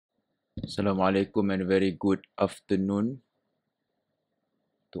Assalamualaikum and very good afternoon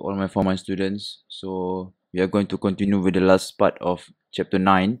to all my former students. So we are going to continue with the last part of chapter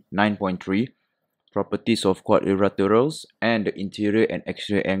 9, 9.3, properties of quadrilaterals and the interior and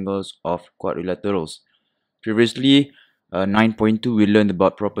exterior angles of quadrilaterals. Previously, 9.2 we learned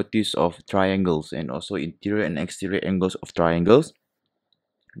about properties of triangles and also interior and exterior angles of triangles.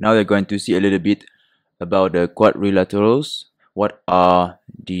 Now we're going to see a little bit about the quadrilaterals. What are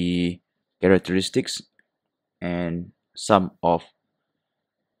the characteristics and some of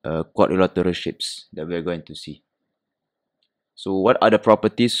quadrilateral shapes that we are going to see. So what are the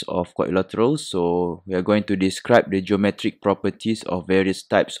properties of quadrilaterals? So we are going to describe the geometric properties of various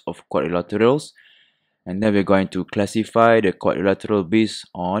types of quadrilaterals, and then we're going to classify the quadrilateral based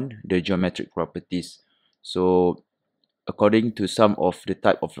on the geometric properties. So according to some of the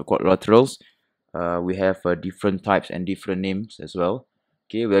type of quadrilaterals, we have different types and different names as well.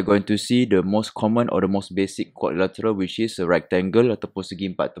 Okay, we are going to see the most common or the most basic quadrilateral, which is a rectangle ataupun segi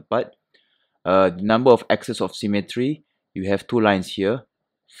empat tepat. The number of axes of symmetry, you have two lines here.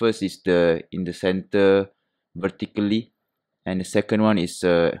 First is in the center vertically, and the second one is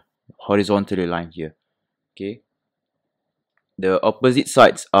horizontally line here. Okay, the opposite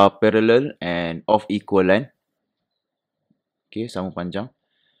sides are parallel and of equal length. Okay, sama panjang.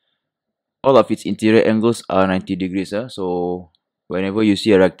 All of its interior angles are 90 degrees. So whenever you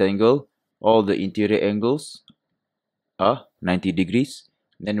see a rectangle, all the interior angles are 90 degrees.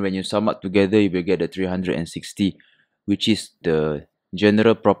 Then when you sum up together, you will get the 360, which is the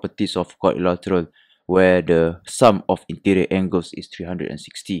general properties of quadrilateral, where the sum of interior angles is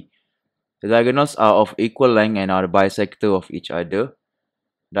 360. The diagonals are of equal length and are bisector of each other.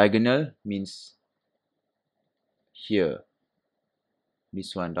 Diagonal means here.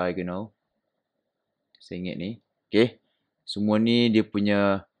 This one diagonal. Saya ingat ni. Okay. Semua ni dia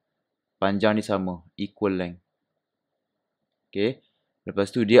punya panjang ni sama. Equal length. Okay.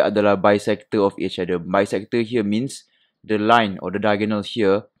 Lepas tu dia adalah bisector of each other. Bisector here means the line or the diagonal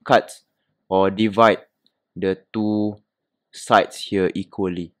here cuts or divide the two sides here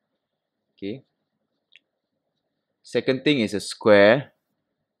equally. Okay. Second thing is a square.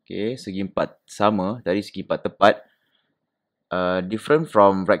 Okay. Segi empat sama. Tadi segi empat tepat. Different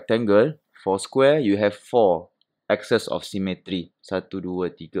from rectangle. For square, you have 4 axes of symmetry. 1, 2,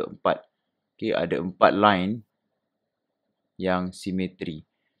 3, 4. Okay, ada 4 line yang simetri.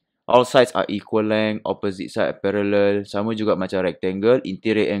 All sides are equal length, opposite side are parallel. Sama juga macam rectangle,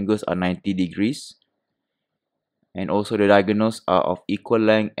 interior angles are 90 degrees. And also the diagonals are of equal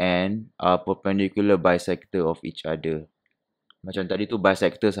length and are perpendicular bisector of each other. Macam tadi tu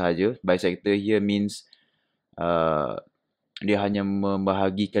bisector sahaja. Bisector here means dia hanya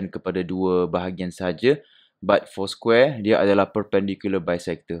membahagikan kepada dua bahagian saja, but for square dia adalah perpendicular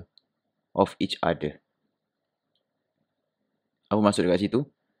bisector of each other. Apa maksud dekat situ?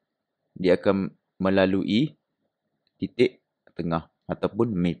 Dia akan melalui titik tengah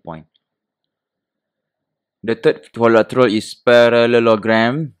ataupun midpoint. The third quadrilateral is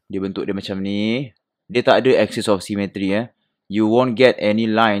parallelogram. Dia bentuk dia macam ni. Dia tak ada axis of symmetry. You won't get any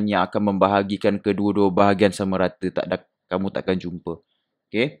line yang akan membahagikan kedua-dua bahagian sama rata. Kamu takkan jumpa.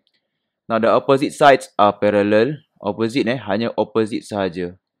 Okay. Now the opposite sides are parallel. Opposite hanya opposite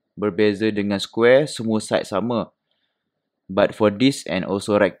sahaja. Berbeza dengan square, semua side sama. But for this and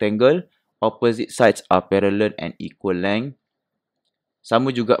also rectangle, opposite sides are parallel and equal length.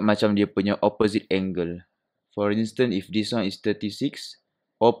 Sama juga macam dia punya opposite angle. For instance, if this one is 36,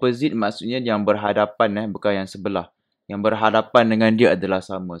 opposite maksudnya yang berhadapan, bukan yang sebelah. Yang berhadapan dengan dia adalah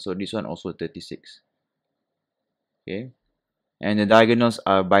sama. So this one also 36. Okay. And the diagonals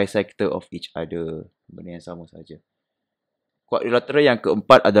are bisector of each other. Benda yang sama saja. Quadrilateral yang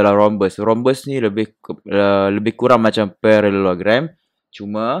keempat adalah rhombus. Rhombus ni lebih kurang macam parallelogram.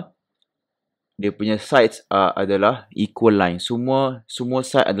 Cuma dia punya sides adalah equal line. Semua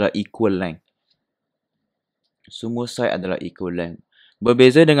side adalah equal length. Semua side adalah equal length.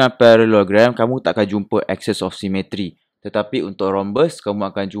 Berbeza dengan parallelogram, kamu tak akan jumpa axis of symmetry. Tetapi untuk rhombus,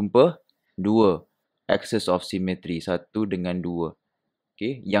 kamu akan jumpa dua axis of symmetry, 1 dengan 2.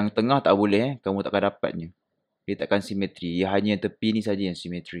 Okay. Yang tengah tak boleh, kamu takkan dapatnya. Dia takkan simetri. Ia hanya tepi ni saja yang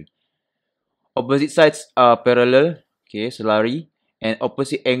simetri. Opposite sides are parallel, okay, selari, and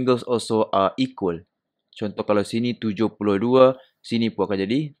opposite angles also are equal. Contoh kalau sini 72, sini pun akan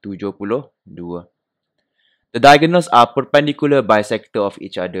jadi 72. The diagonals are perpendicular bisector of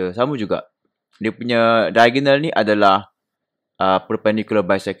each other. Sama juga. Dia punya diagonal ni adalah perpendicular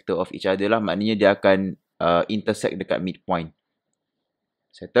bisector of each other lah. Maknanya dia akan intersect dekat midpoint.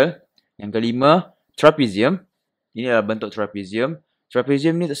 Settle. Yang kelima, trapezium. Ini adalah bentuk trapezium.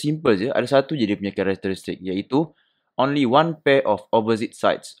 Trapezium ni tak simple je. Ada satu je dia punya karakteristik, iaitu only one pair of opposite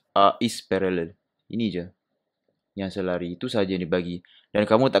sides is parallel. Ini je yang selari. Itu saja yang dibagi. Dan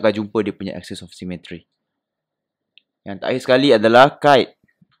kamu takkan jumpa dia punya axis of symmetry. Yang terakhir sekali adalah kite.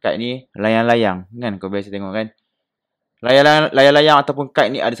 Kite ni layang-layang. Kan? Kau biasa tengok kan? Layang-layang ataupun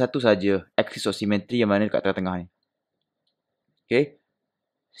kite ni ada satu saja axis of symmetry yang mana dekat tengah-tengah ni. Okay.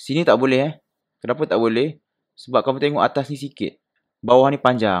 Sini tak boleh Kenapa tak boleh? Sebab kamu tengok atas ni sikit. Bawah ni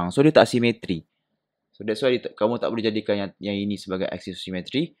panjang. So dia tak simetri. So that's why kamu tak boleh jadikan yang ini sebagai axis of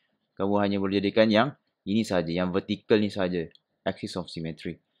symmetry. Kamu hanya boleh jadikan yang ini saja, yang vertical ni saja, axis of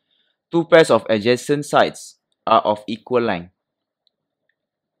symmetry. Two pairs of adjacent sides are of equal length.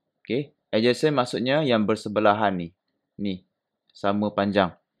 Okay, adjacent maksudnya yang bersebelahan ni. Ni, sama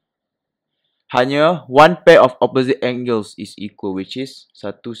panjang. Hanya one pair of opposite angles is equal, which is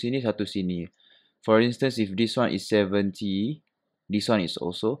satu sini, satu sini. For instance, if this one is 70, this one is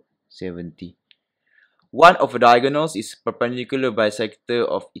also 70. One of the diagonals is perpendicular bisector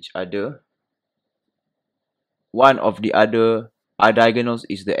of each other. One of the other diagonals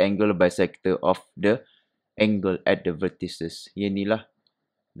is the angle bisector of the angle at the vertices. Inilah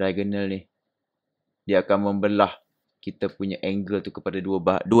diagonal ni. Dia akan membelah kita punya angle tu kepada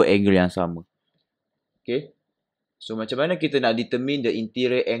dua angle yang sama. Okay. So macam mana kita nak determine the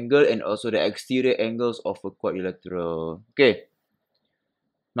interior angle and also the exterior angles of a quadrilateral. Okay.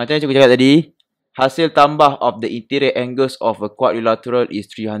 Macam yang cikgu cakap tadi, hasil tambah of the interior angles of a quadrilateral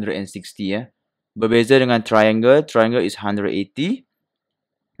is 360 Berbeza dengan triangle. Triangle is 180.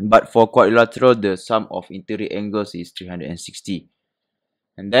 But for quadrilateral, the sum of interior angles is 360.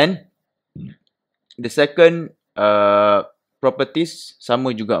 And then, the second properties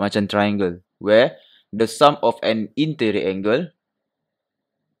sama juga macam triangle. Where the sum of an interior angle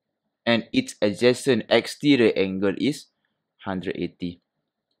and its adjacent exterior angle is 180.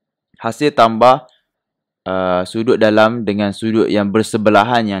 Hasil tambah sudut dalam dengan sudut yang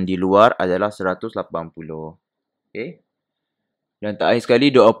bersebelahan yang di luar adalah 180. Okay. Dan terakhir sekali,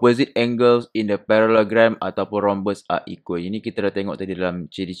 the opposite angles in the parallelogram ataupun rhombus are equal. Ini kita dah tengok tadi dalam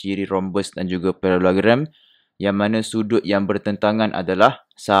ciri-ciri rhombus dan juga parallelogram, yang mana sudut yang bertentangan adalah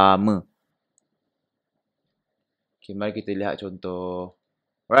sama. Okay, mari kita lihat contoh.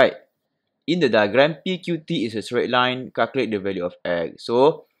 Right. In the diagram, PQT is a straight line. Calculate the value of X.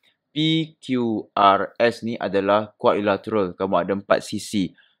 So, PQRS ni adalah quadrilateral. Kamu ada 4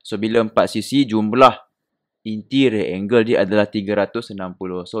 sisi. So, bila 4 sisi, jumlah interior angle dia adalah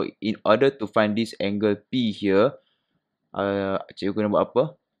 360. So, in order to find this angle P here, cikgu kena buat apa?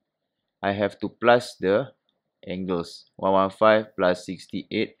 I have to plus the angles. 115 plus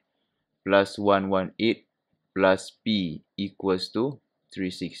 68 plus 118 plus P equals to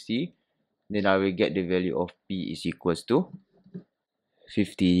 360. Then I will get the value of P is equals to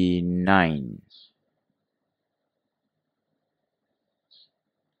 59.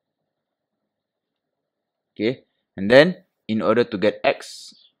 Okay, and then in order to get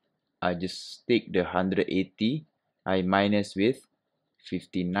X, I just take the 180, I minus with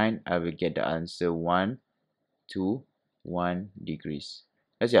 59, I will get the answer 1, 2, 1 degrees.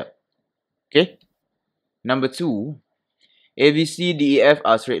 That's it. Okay. Number 2, ABC, DEF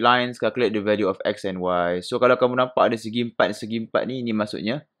are straight lines. Calculate the value of X and Y. So, kalau kamu nampak ada segi 4 ni, ini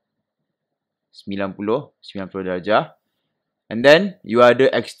maksudnya 90 darjah. And then, you ada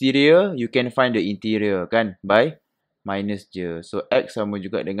exterior, you can find the interior, kan? By minus je. So, X sama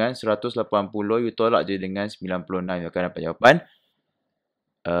juga dengan 180, you tolak je dengan 96. You akan dapat jawapan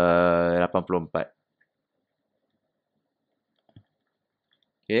 84.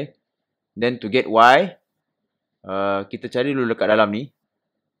 Okay. Then, to get Y, kita cari dulu dekat dalam ni.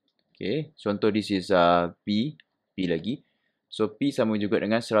 Okay, contoh this is P lagi. So, P sama juga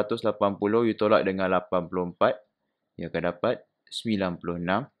dengan 180, you tolak dengan 84, you akan dapat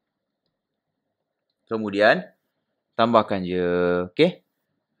 96. Kemudian, tambahkan je. Okay,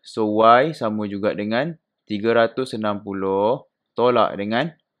 so Y sama juga dengan 360, tolak dengan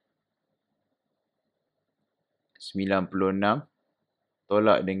 96,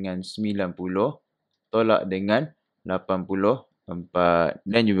 tolak dengan 90, tolak dengan 84.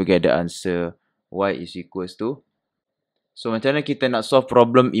 Then you will get the answer Y is equals to. So, macam mana kita nak solve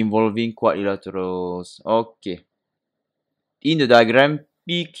problem involving quadrilaterals? Okay. In the diagram,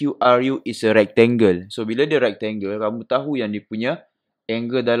 PQRU is a rectangle. So, bila dia rectangle, kamu tahu yang dia punya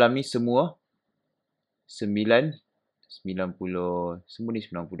angle dalam ni semua 90. Semua ni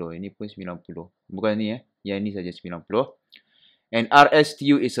 90. Ini pun 90. Bukan ni Yang ni saja 90. And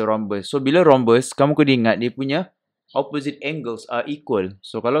RSTU is a rhombus. So, bila rhombus, kamu kena ingat dia punya opposite angles are equal.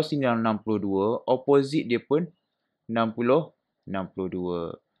 So, kalau sini 62, opposite dia pun 62.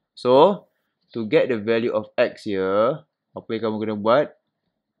 62. So, to get the value of X here, apa yang kamu kena buat?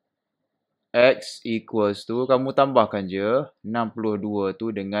 X equals to, kamu tambahkan je 62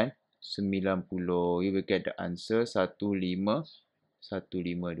 tu dengan 90. You will get the answer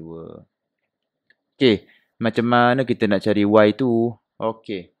 15152. Okay, macam mana kita nak cari Y tu?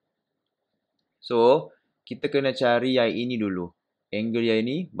 Okay. So, kita kena cari yang ini dulu. Angle yang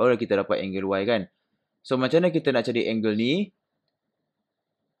ini, barulah kita dapat angle Y kan? So, macam mana kita nak cari angle ni?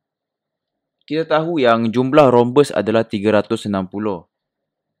 Kita tahu yang jumlah rhombus adalah 360.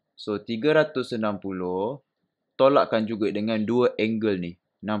 So, 360 tolakkan juga dengan dua angle ni.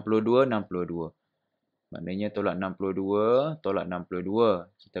 62, 62. Maknanya tolak 62, tolak 62.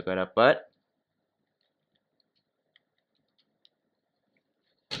 Kita akan dapat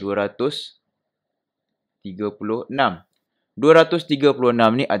 236.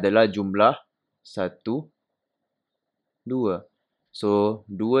 236 ni adalah jumlah 1, 2. So,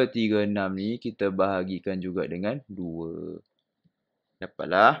 236 ni kita bahagikan juga dengan 2.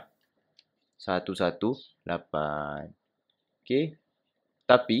 Dapatlah 118. Okay.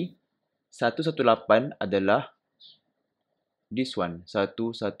 Tapi, 118 adalah this one.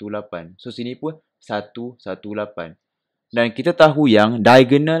 118. So, sini pun 118. Dan kita tahu yang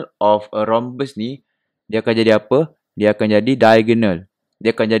diagonal of a rhombus ni, dia akan jadi apa? Dia akan jadi diagonal.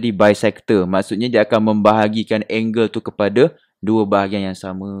 Dia akan jadi bisector. Maksudnya dia akan membahagikan angle tu kepada dua bahagian yang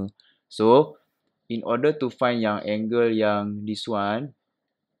sama. So, in order to find yang angle yang this one,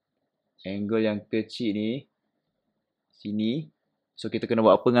 angle yang kecil ni, sini. So, kita kena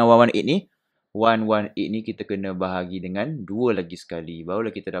buat apa dengan 118 ni? 118 ni kita kena bahagi dengan 2 lagi sekali.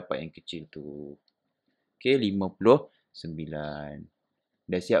 Barulah kita dapat yang kecil tu. Okay, 59.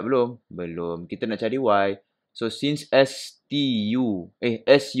 Dah siap belum? Belum. Kita nak cari Y. So, since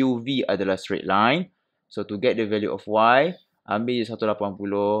SUV adalah straight line. So, to get the value of Y, ambil je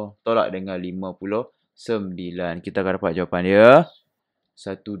 180, tolak dengan 59. Kita akan dapat jawapan dia.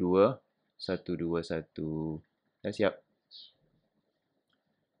 121. Dah siap?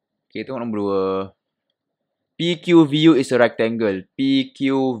 Okay, tengok nombor 2. PQVU is a rectangle.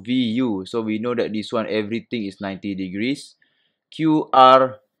 PQVU. So, we know that this one, everything is 90 degrees.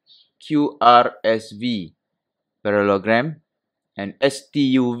 QRSV, parallelogram. And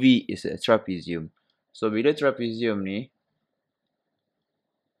STUV is a trapezium. So, bila trapezium ni,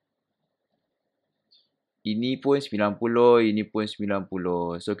 ini pun 90, ini pun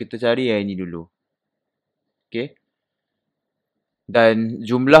 90. So, kita cari yang ini dulu. Okay. Dan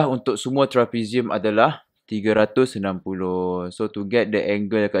jumlah untuk semua trapezium adalah 360. So, to get the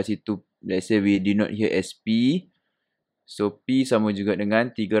angle kat situ, let's say we denote here as P. So, P sama juga dengan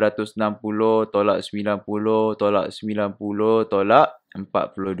 360 tolak 90 tolak 90 tolak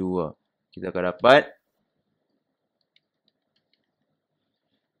 42. Kita akan dapat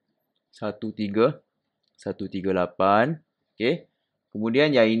 138. Okay.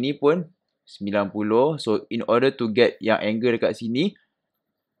 Kemudian yang ini pun 90. So, in order to get yang angle dekat sini,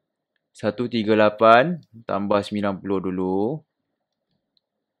 138 tambah 90 dulu.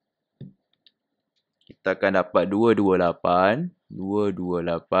 Kita akan dapat 228.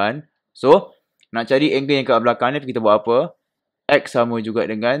 228. So, nak cari angle yang kat belakang ni, kita buat apa? X sama juga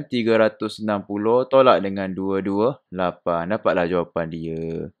dengan 360 tolak dengan 228. Dapatlah jawapan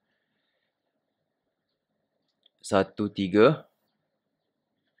dia. 132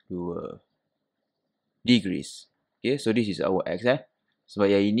 degrees. Okay, so this is our X. Sebab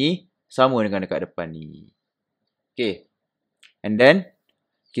yang ini sama dengan dekat depan ni. Okay. And then,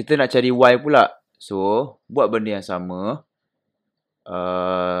 kita nak cari Y pula. So, buat benda yang sama.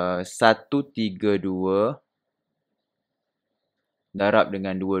 132 darab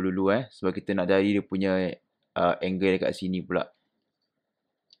dengan 2 dulu. Sebab kita nak cari dia punya angle dekat sini pula.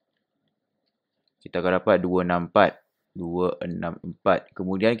 Kita akan dapat 264. 264.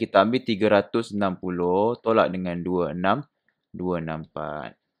 Kemudian kita ambil 360 tolak dengan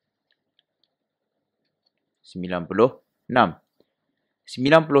 264. 96.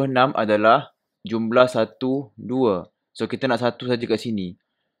 96 adalah jumlah 1, 2. So, kita nak 1 saja kat sini.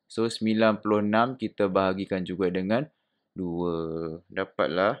 So, 96 kita bahagikan juga dengan 2.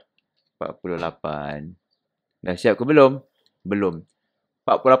 Dapatlah 48. Dah siap ke belum? Belum.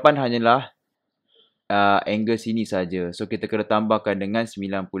 48 hanyalah angle sini saja. So, kita kena tambahkan dengan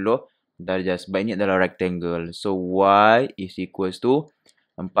 90 darjah. Sebab ini adalah rectangle. So, Y is equals to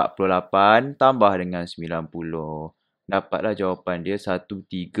 48 tambah dengan 90. Dapatlah jawapan dia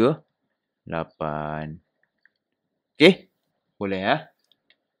 138. Okay? Boleh ya?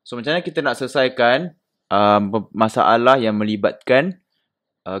 So, macam mana kita nak selesaikan masalah yang melibatkan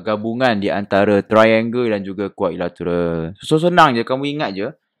gabungan di antara triangle dan juga quadrilateral. So senang je, kamu ingat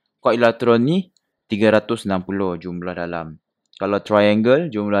je. Quadrilateral ni 360 jumlah dalam. Kalau triangle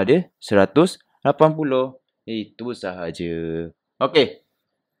jumlah dia 180. Itu sahaja. Okay.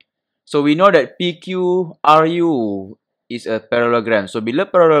 So we know that PQRU is a parallelogram. So bila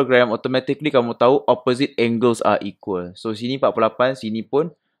parallelogram, automatically kamu tahu opposite angles are equal. So sini 48, sini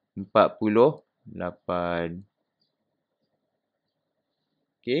pun 48.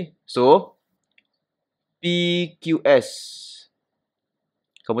 Okay. So PQS.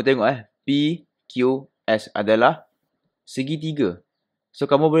 Kamu tengok PQS adalah segitiga. So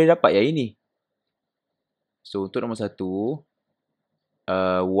kamu boleh dapat yang ini. So untuk nombor 1,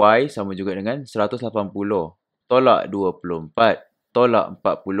 Y sama juga dengan 180. Tolak 24. Tolak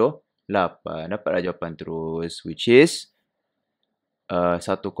 48. Dapatlah jawapan terus. Which is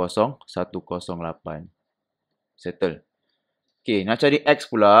 10108. Settle. Okay, nak cari X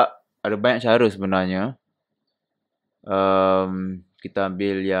pula. Ada banyak cara sebenarnya. Kita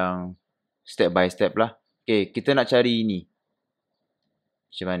ambil yang step by step lah. Okay, kita nak cari ini.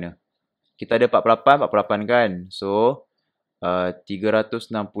 Macam mana? Kita ada 48 kan? So,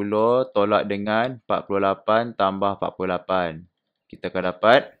 360 tolak dengan 48 tambah 48. Kita akan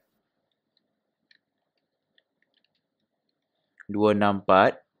dapat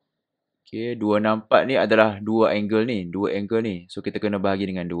 264. Okay, 264 ni adalah dua angle ni. So, kita kena bahagi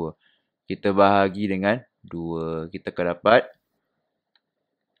dengan 2. Kita bahagi dengan 2. Kita akan dapat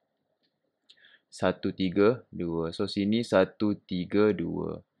 132. So, sini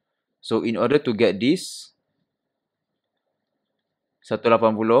 132. So, in order to get this, 180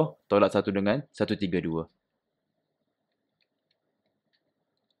 tolak 1 dengan 132.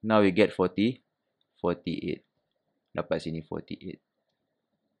 Now we get 48. Dapat sini 48.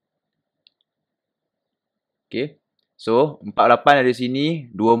 Okay. So, 48 ada sini,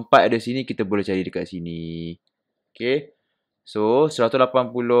 24 ada sini, kita boleh cari dekat sini. Okay. So,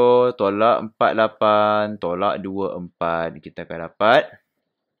 180 tolak 48 tolak 24. Kita akan dapat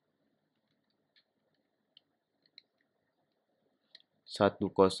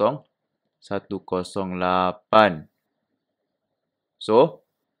 10108. So,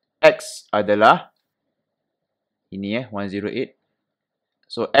 X adalah ini 108.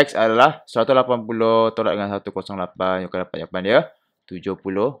 So, X adalah 180 tolak dengan 108. Yang akan dapat jawapan dia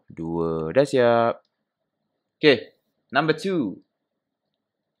 72. Dah siap. Okay. Number 2.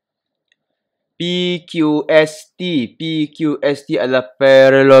 PQST. PQST adalah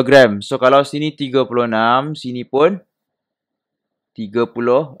parallelogram. So, kalau sini 36, sini pun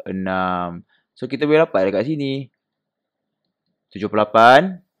 36. So, kita boleh dapat dekat sini.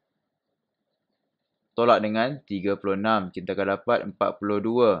 78 tolak dengan 36. Kita akan dapat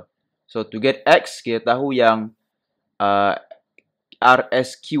 42. So, to get X, kita tahu yang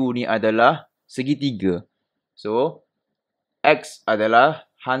RSQ ni adalah segitiga. So, X adalah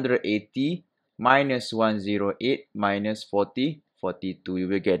 180 minus 108 minus 40, 42. You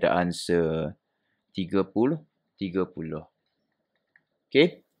will get the answer 30.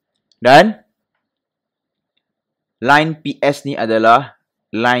 Okay. Dan line PS ni adalah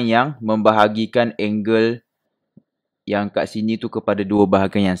line yang membahagikan angle yang kat sini tu kepada dua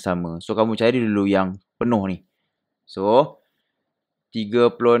bahagian yang sama. So, kamu cari dulu yang penuh ni. So,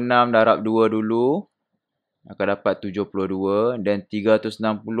 36 darab 2 dulu. Akan dapat 72. Dan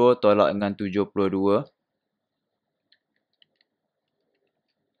 360 tolak dengan 72.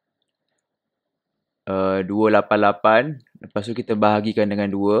 288. Lepas tu kita bahagikan dengan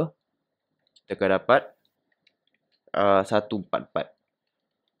 2. Kita akan dapat 144.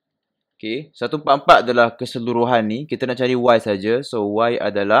 Okay. 144 adalah keseluruhan ni. Kita nak cari Y saja. So, Y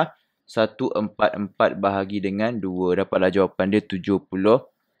adalah 144 bahagi dengan 2. Dapatlah jawapan dia 72.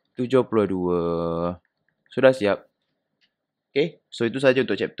 Sudah siap. Okay. So, itu saja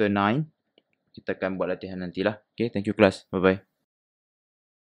untuk chapter 9. Kita akan buat latihan nantilah. Okay. Thank you, class. Bye-bye.